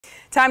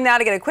Time now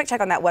to get a quick check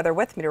on that weather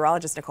with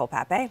meteorologist Nicole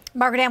Papay.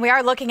 Margaret Ann, we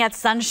are looking at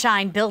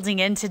sunshine building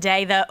in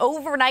today. The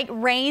overnight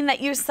rain that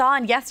you saw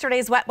in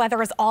yesterday's wet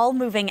weather is all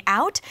moving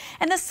out,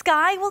 and the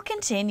sky will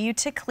continue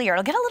to clear.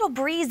 It'll get a little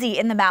breezy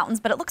in the mountains,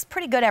 but it looks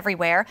pretty good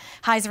everywhere.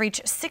 Highs reach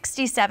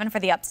 67 for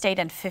the upstate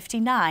and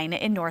 59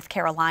 in North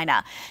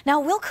Carolina. Now,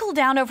 we'll cool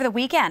down over the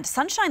weekend.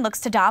 Sunshine looks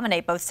to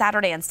dominate both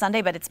Saturday and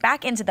Sunday, but it's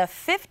back into the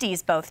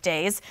 50s both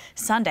days.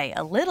 Sunday,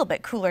 a little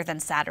bit cooler than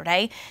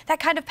Saturday.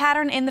 That kind of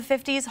pattern in the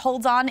 50s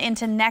holds on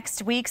into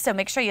next week, so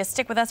make sure you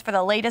stick with us for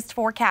the latest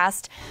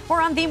forecast.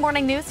 We're on the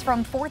morning news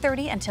from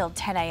 4:30 until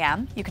 10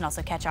 a.m. You can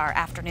also catch our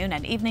afternoon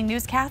and evening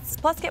newscasts,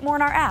 plus get more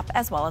in our app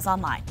as well as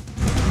online.